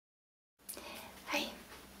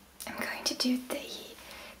to do the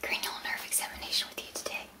cranial nerve examination with you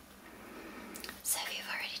today. So if you've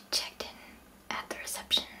already checked in at the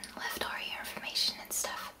reception, left all your information and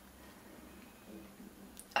stuff.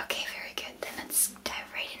 Okay, very good. Then let's dive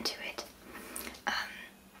right into it.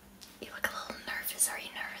 You look a little nervous. Are you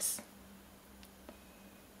nervous?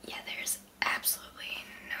 Yeah, there's absolutely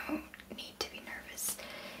no need to be nervous.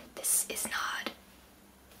 This is not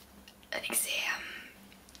an exam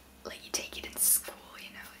like you take it in school, you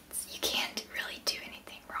know. You can't really do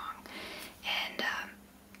anything wrong, and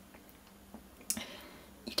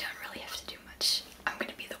you don't really have to do much. I'm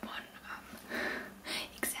gonna be the one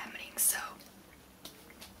examining, so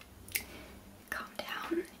calm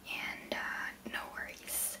down and no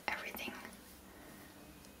worries. Everything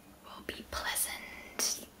will be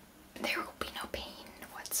pleasant. There will be no pain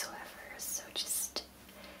whatsoever, so just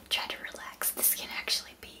try to relax. This can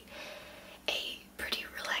actually be a pretty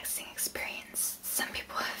relaxing experience. Some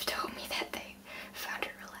people have told me that they found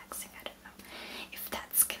it relaxing. I don't know if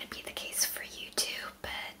that's gonna be the case for you too,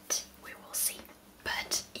 but we will see.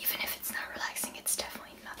 But even if it's not relaxing, it's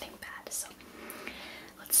definitely nothing bad. So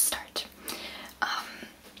let's start.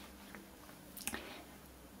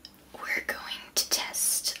 We're going to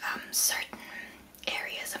test certain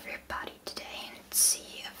areas of your body today and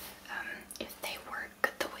see if they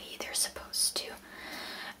work the way they're supposed to.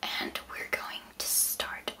 And we're going to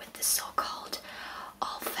start with the so-called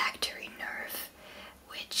olfactory nerve,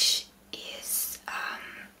 which is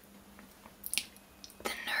the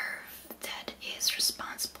nerve that is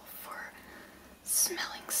responsible for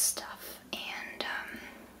smelling stuff and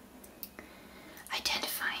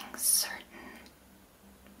identifying certain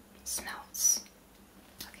smells.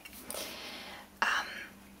 Okay.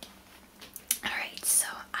 Alright, so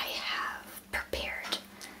I have prepared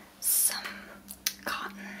some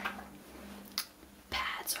cotton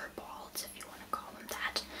pads or balls, if you want to call them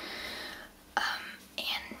that,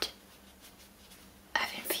 and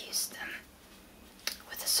I've infused them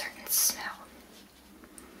with a certain smell.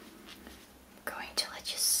 I'm going to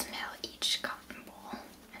let you smell each cotton ball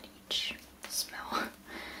and each smell,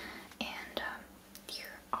 and you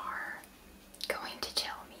are going to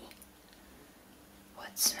tell me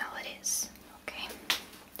what smell it is, okay?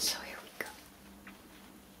 So here we go.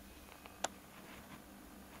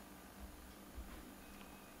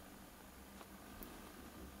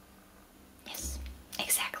 Yes,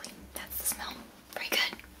 exactly. That's the smell. Very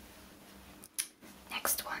good.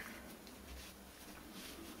 Next one.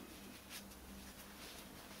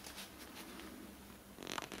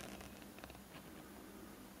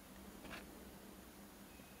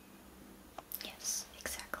 Yes,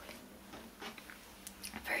 exactly.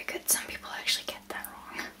 Very good. Some people actually get that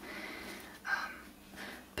wrong.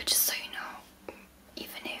 But just so you know,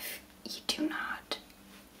 even if you do not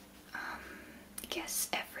guess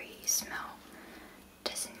every smell,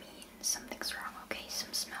 doesn't mean something's wrong, okay?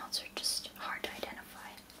 Some smells are just hard to identify.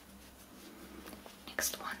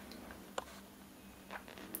 Next one.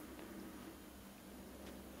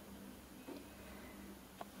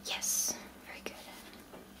 Yes, very good.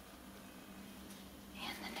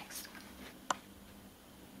 And the next one.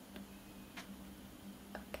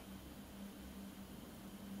 Okay.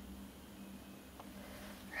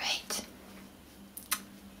 Right.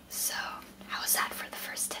 So, how was that for the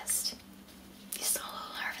first test? You still a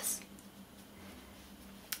little nervous?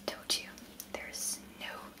 Told you, there's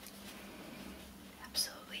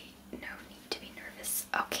absolutely no need to be nervous.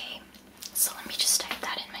 Okay, so let me just type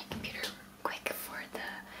that in my computer quick for the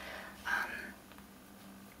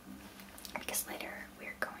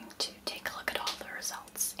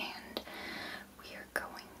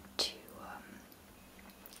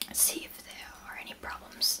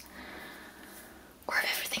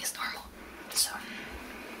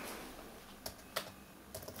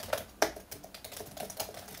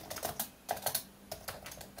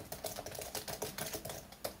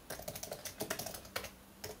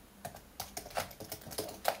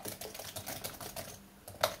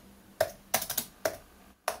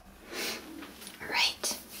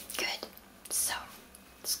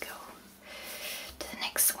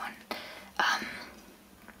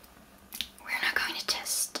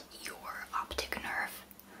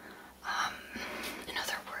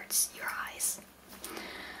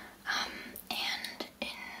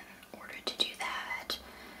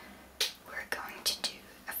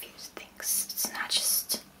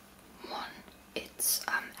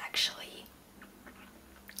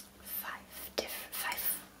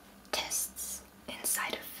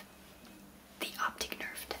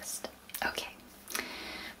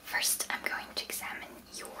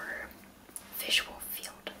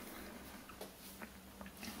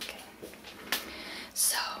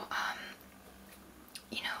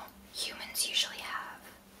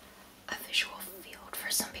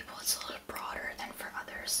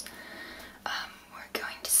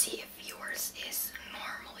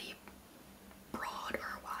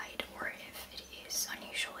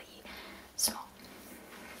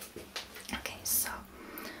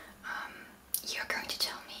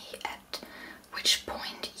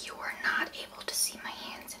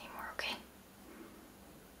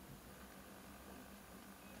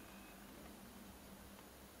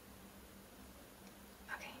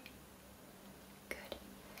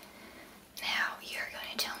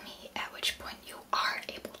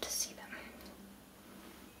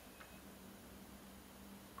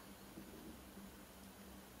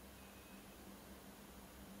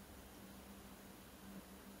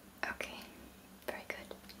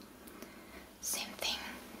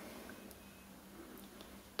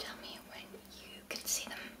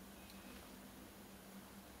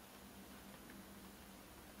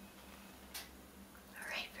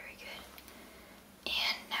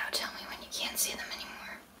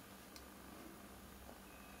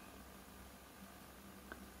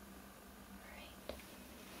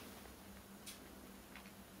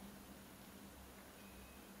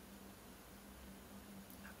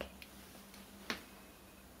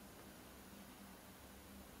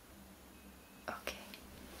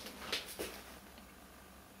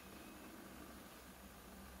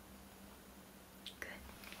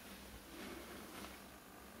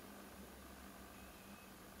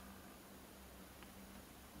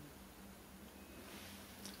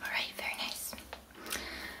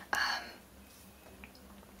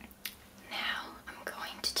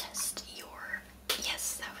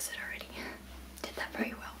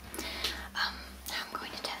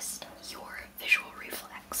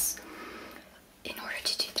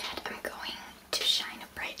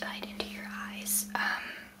light into your eyes.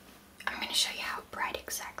 I'm going to show you how bright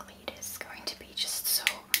exactly it is going to be, just so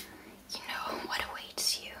you know what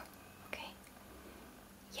awaits you. Okay?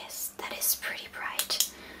 Yes, that is pretty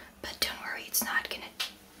bright, but don't worry, it's not going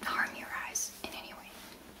to harm your eyes in any way.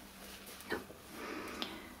 No.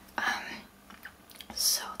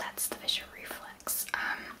 So that's the visual reflex.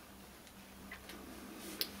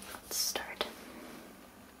 Let's start.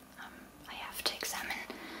 I have to examine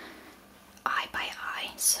eye by eye,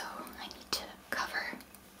 so I need to cover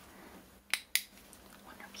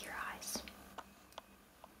one of your eyes.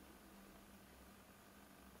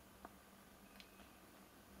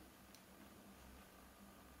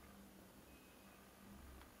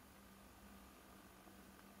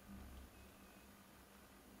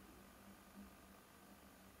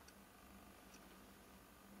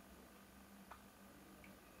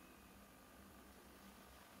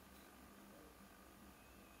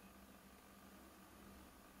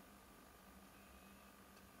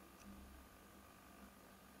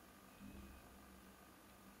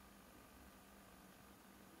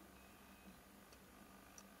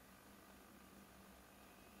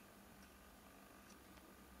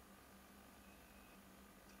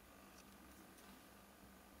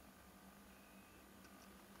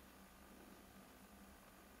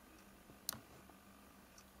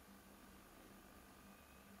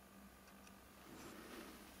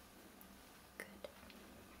 Good.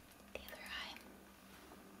 The other eye.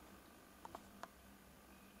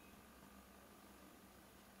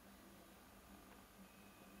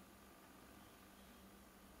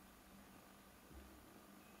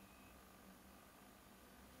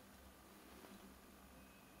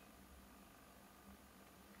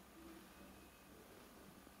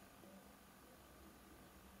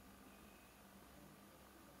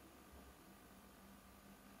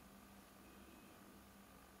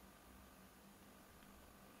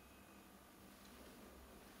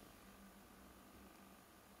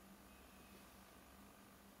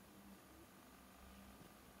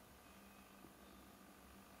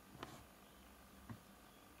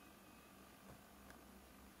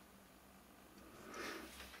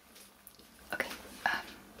 Okay,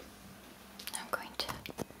 I'm going to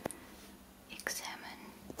examine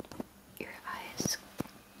your eyes.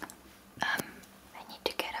 I need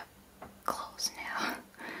to get up close now.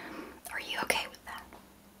 Are you okay with that?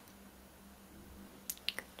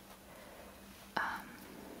 Good.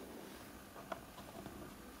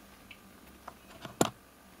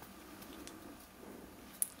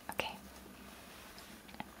 Okay.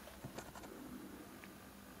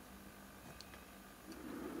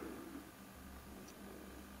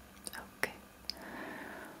 Okay.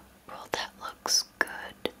 Well, that looks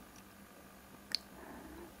good.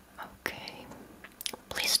 Okay.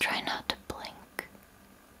 Please try not to blink.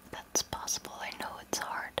 That's possible. I know it's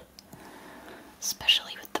hard,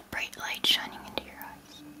 especially with the bright light shining into your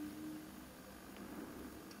eyes.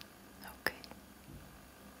 Okay.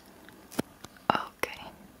 Okay.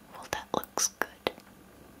 Well, that looks good.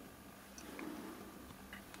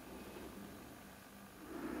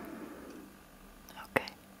 Okay.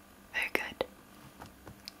 Very good.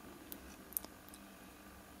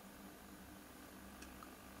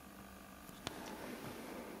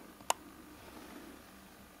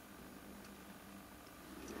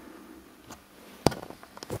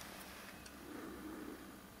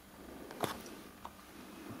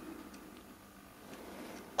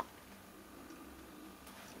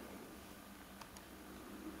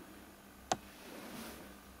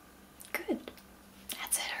 Good.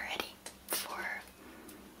 That's it already for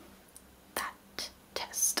that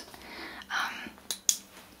test.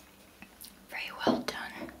 Very well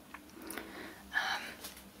done.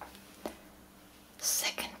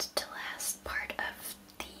 Second to last part of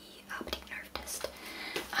the optic nerve test.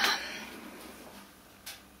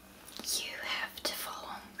 You have to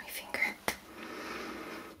follow my finger,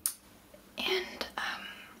 and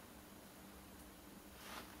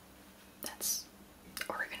that's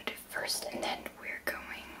what we're gonna do first, and then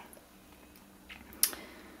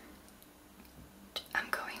I'm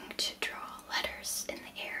going to draw letters in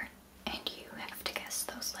the air, and you have to guess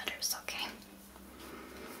those letters, okay?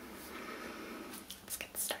 Let's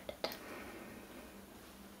get started.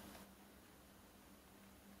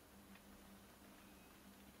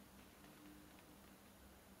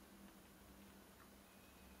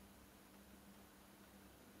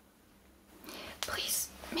 Please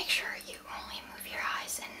make sure you only move your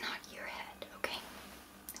eyes and not your head, okay?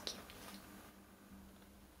 Thank you.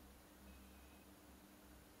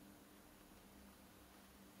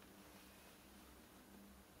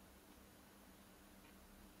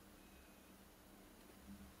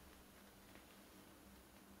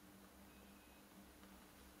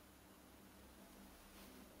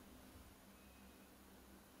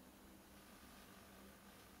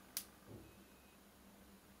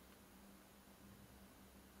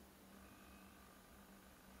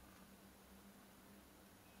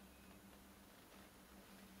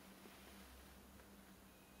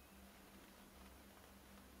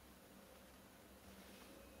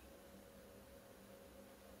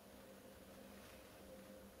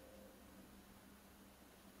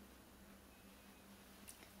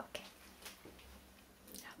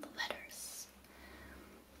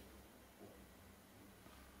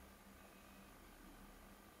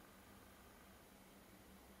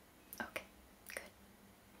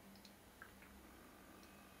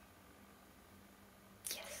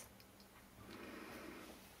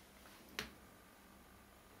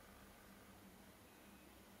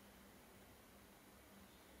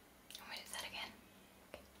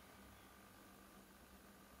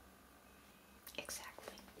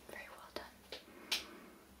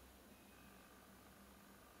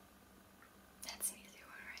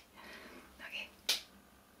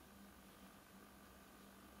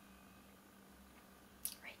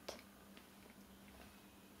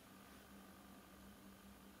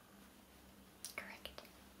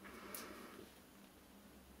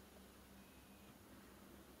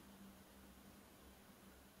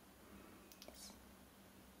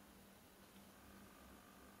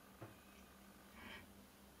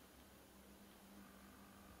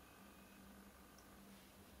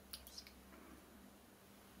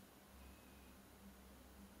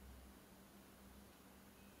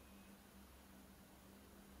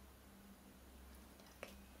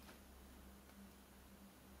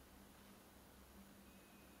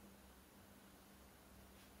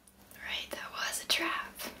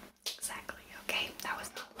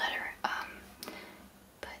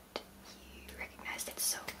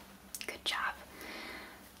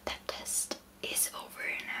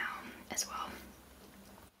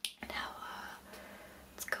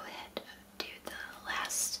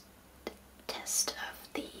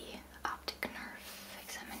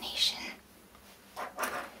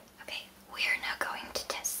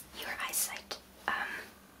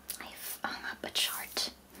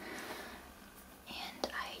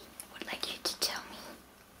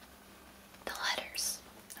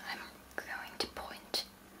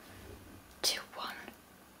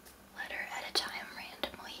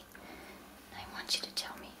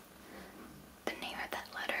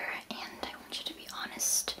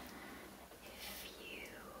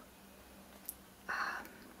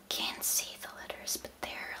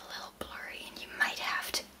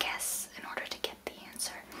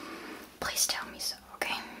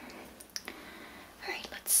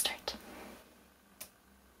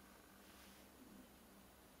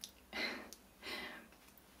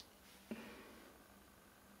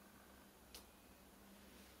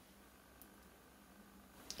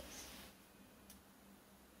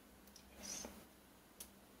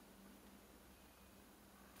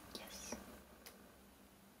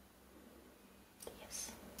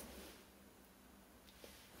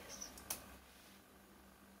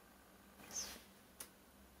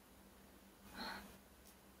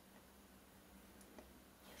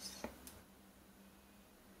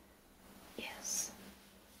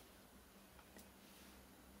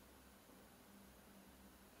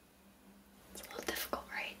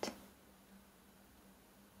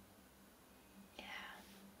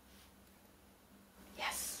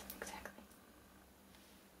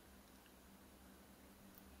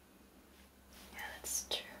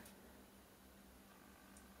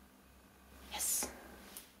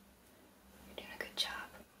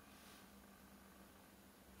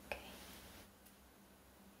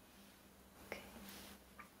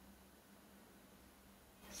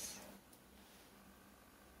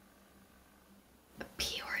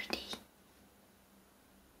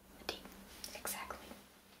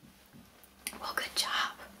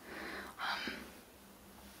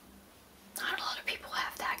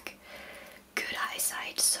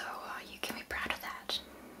 great, so you can be proud of that.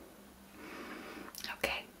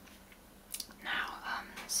 Okay, now,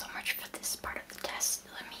 so much for this part of the test.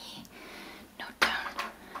 Let me note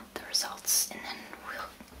down the results and then we'll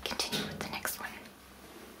continue with the next one.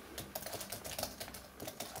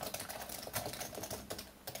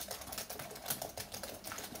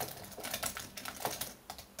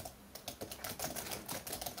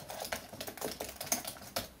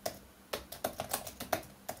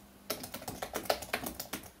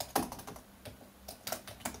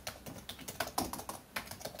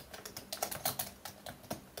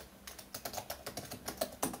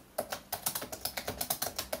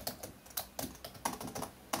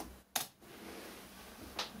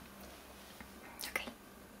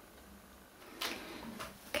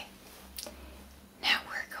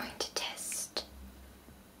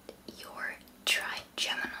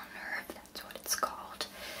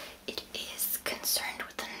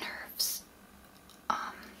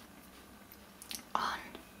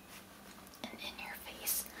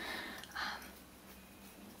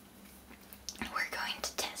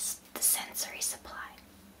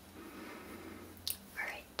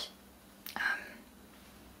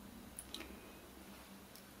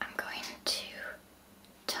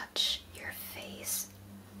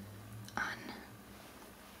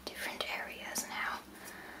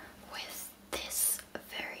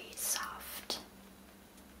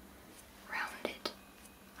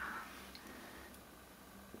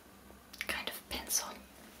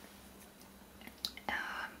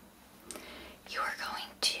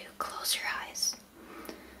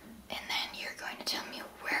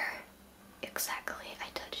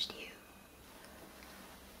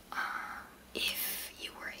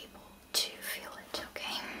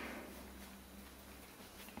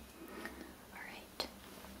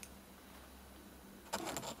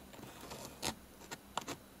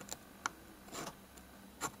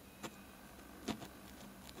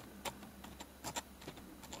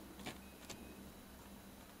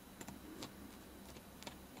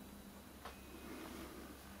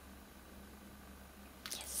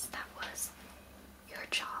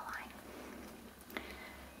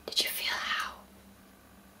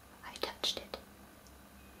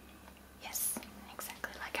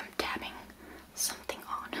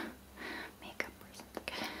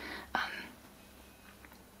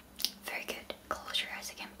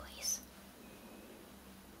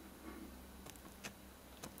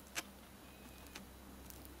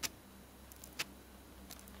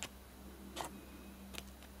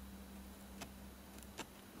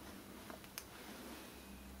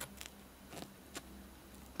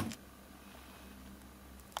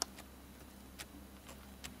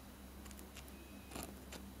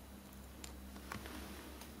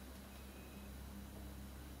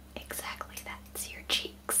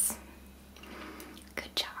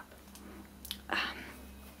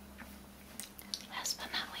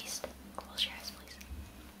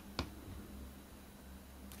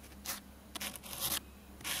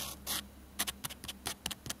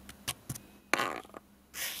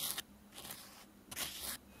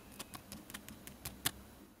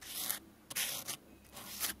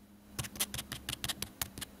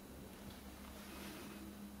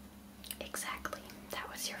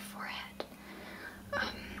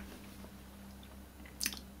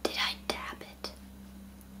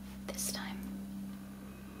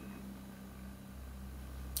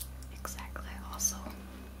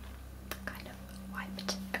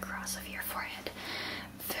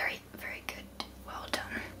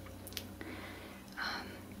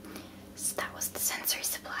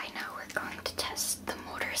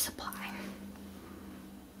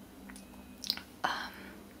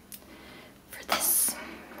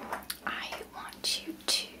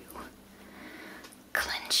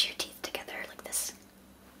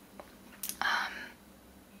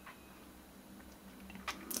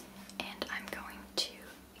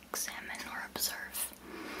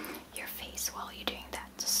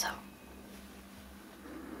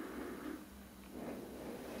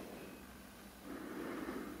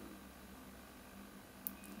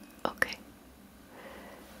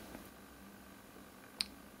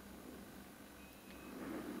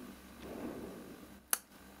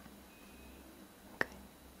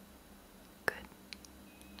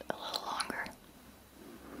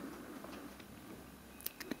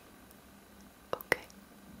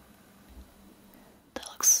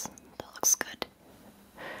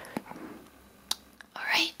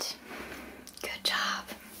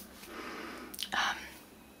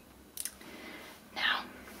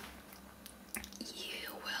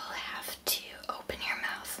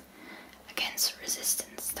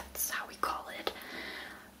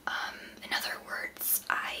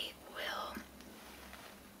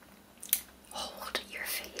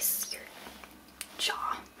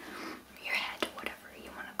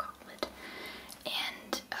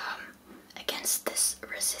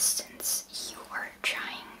 resistance, you are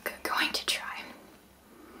going to try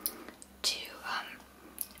to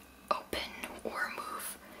open or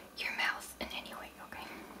move your mouth in any way, okay?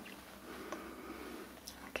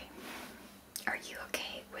 Okay. Are you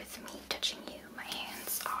okay with me touching you? My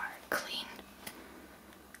hands are clean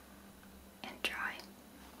and dry.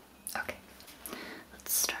 Okay,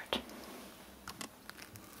 let's start.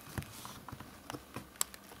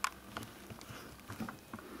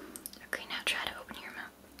 Okay, now try to open your mouth.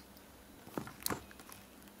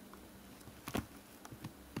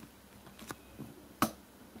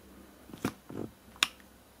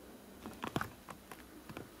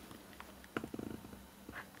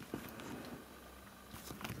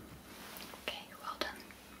 Okay, well done.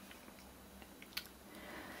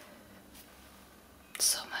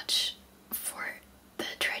 So much for the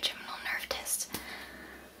trigeminal nerve test.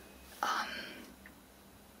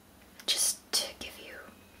 Just to give you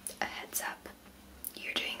a heads up,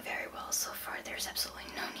 you're doing very well so far. There's absolutely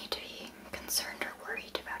no need to be concerned or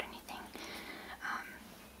worried about anything.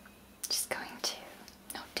 Just going to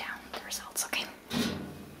note down the results, okay?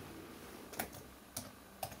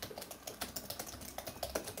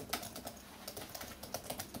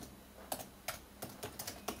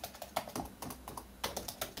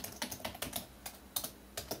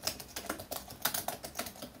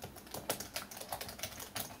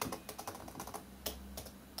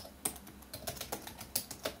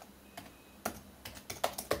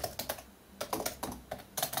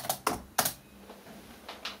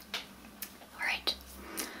 Alright.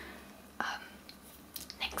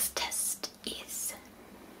 Next test is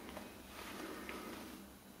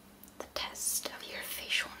the test of your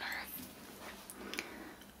facial nerve.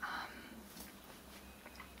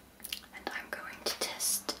 And I'm going to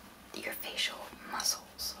test your facial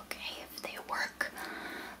muscles, okay? If they work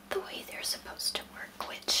the way they're supposed to work,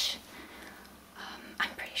 which I'm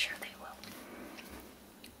pretty sure they will.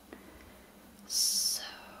 So,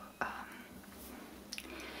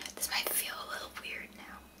 this might feel a little weird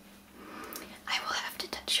now. I will have to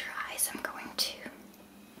touch your eyes. I'm going to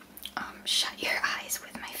shut your eyes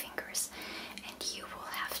with my fingers, and you will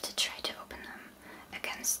have to try to open them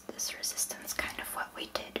against this resistance, kind of what we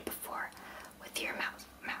did before with your mouth,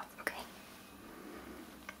 okay?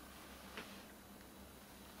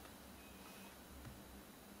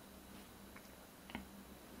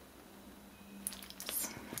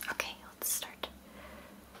 Okay, let's start.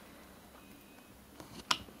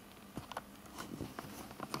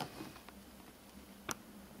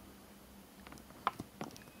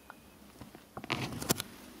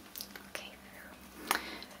 Okay,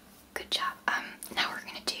 good job. Now we're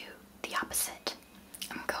gonna do the opposite.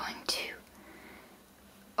 I'm going to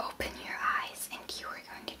open your eyes and you are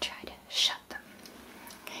going to try to shut them.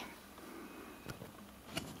 Okay.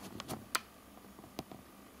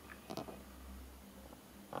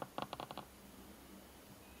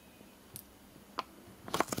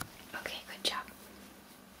 Okay, good job.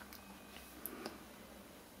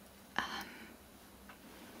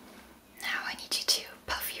 Now I need you to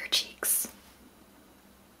puff your cheeks.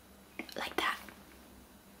 Like that.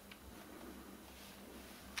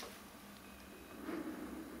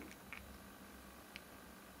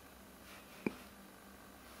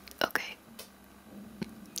 Okay.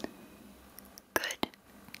 Good.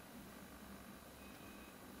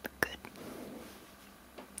 Good.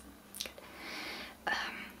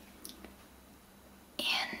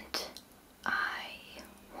 And I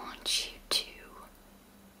want you to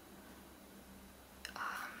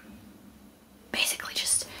basically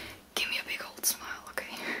just give me a big old smile, okay?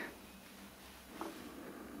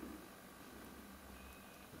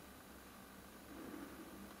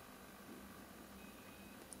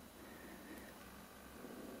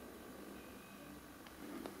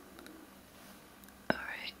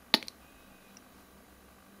 Alright.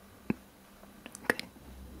 Okay.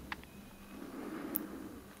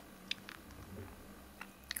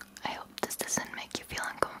 I hope this doesn't make you feel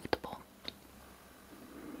uncomfortable.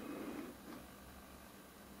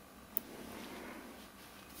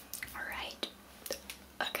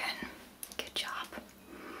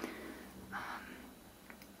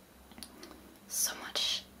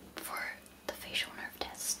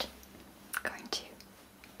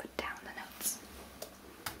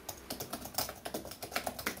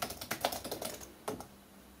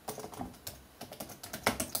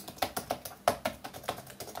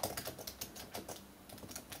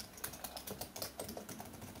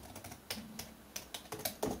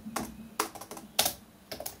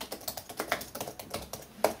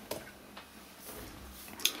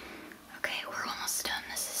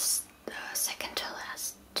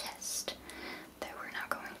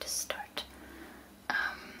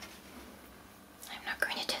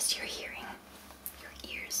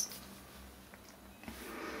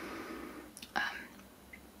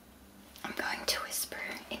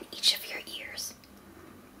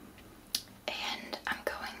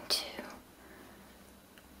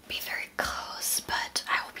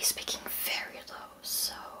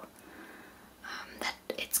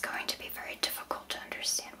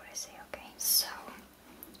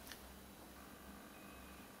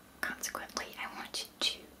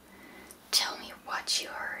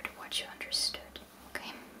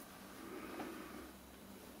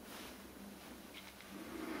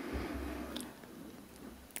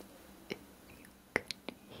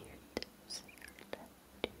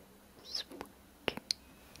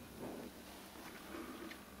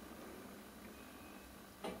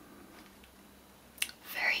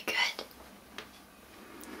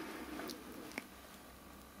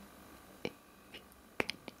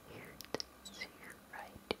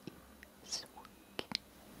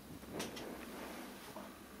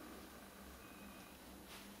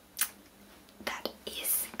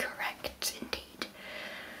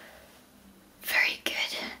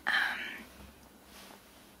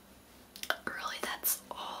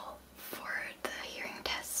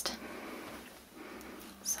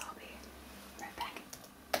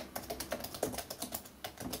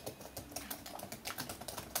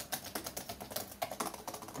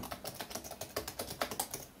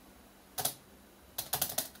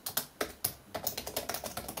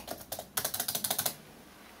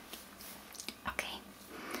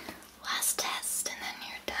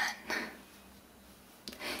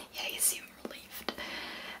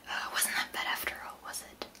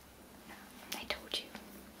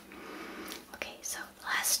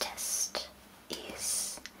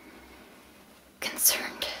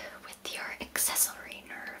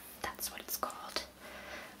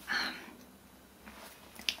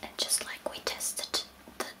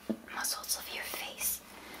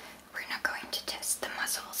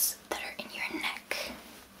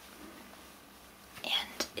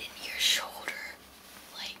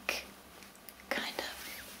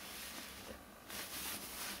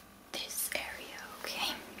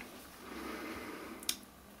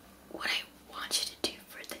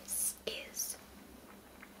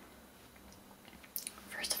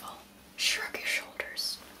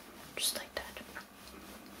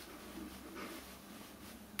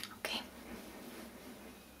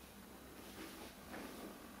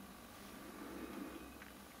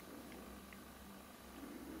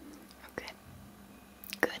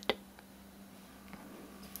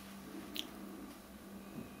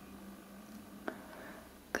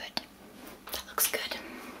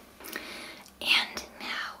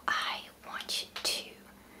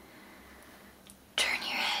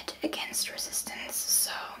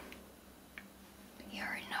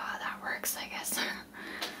 works, I guess.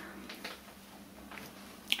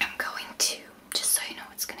 I'm going to, just so you know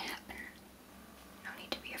what's gonna happen, no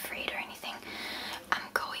need to be afraid or anything, I'm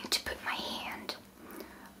going to put my hand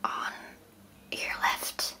on your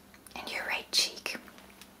left and your right cheek,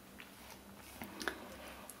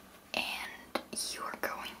 and you're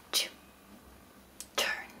going to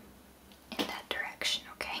turn in that direction,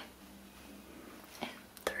 okay? And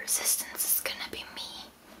the resistance is gonna be me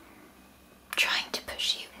trying to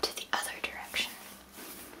push you into the other direction.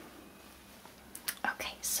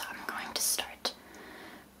 Okay, so I'm going to start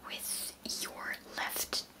with your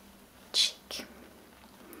left cheek.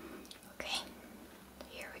 Okay,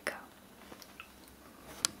 here we go.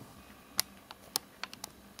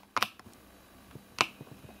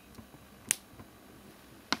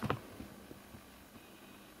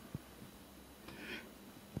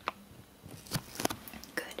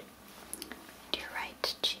 Good. And your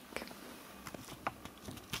right cheek.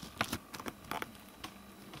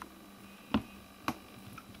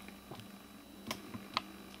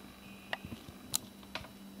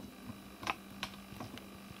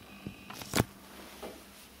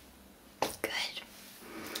 Good.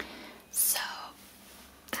 So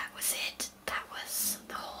that was it. That was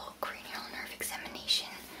the whole cranial nerve examination.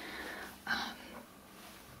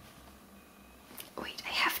 Wait, I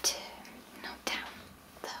have to note down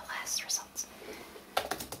the last results.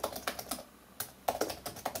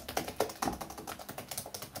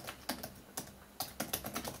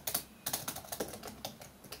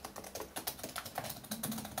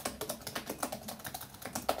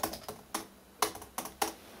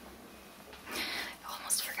 I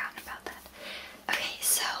almost forgotten about that. Okay,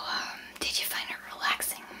 so, did you find it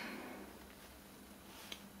relaxing?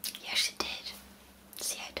 Yes, you did.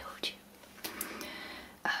 See, I told you.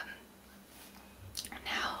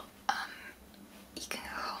 Now, you can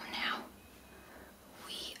go home now.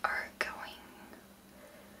 We are going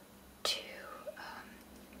to,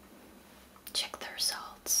 check the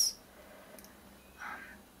results,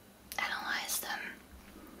 analyze them,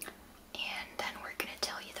 and then we're going to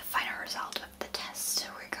tell you the final result of the test. So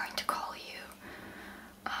we're going to call you.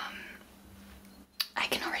 I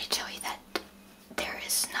can already tell you that there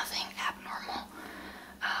is nothing abnormal.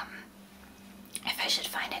 If I should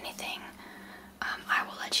find anything, I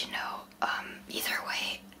will let you know. Either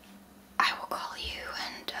way, I will call you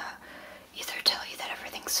and either tell you that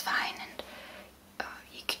everything's fine and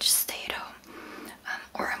you can just stay at home,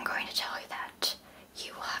 or I'm going to tell you that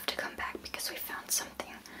you will have to come back because we found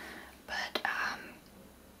something. But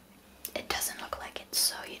it doesn't look like it,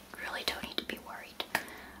 so you really don't need to be worried.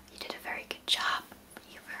 You did a very good job.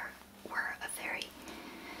 You were a very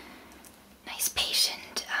nice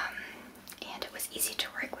patient,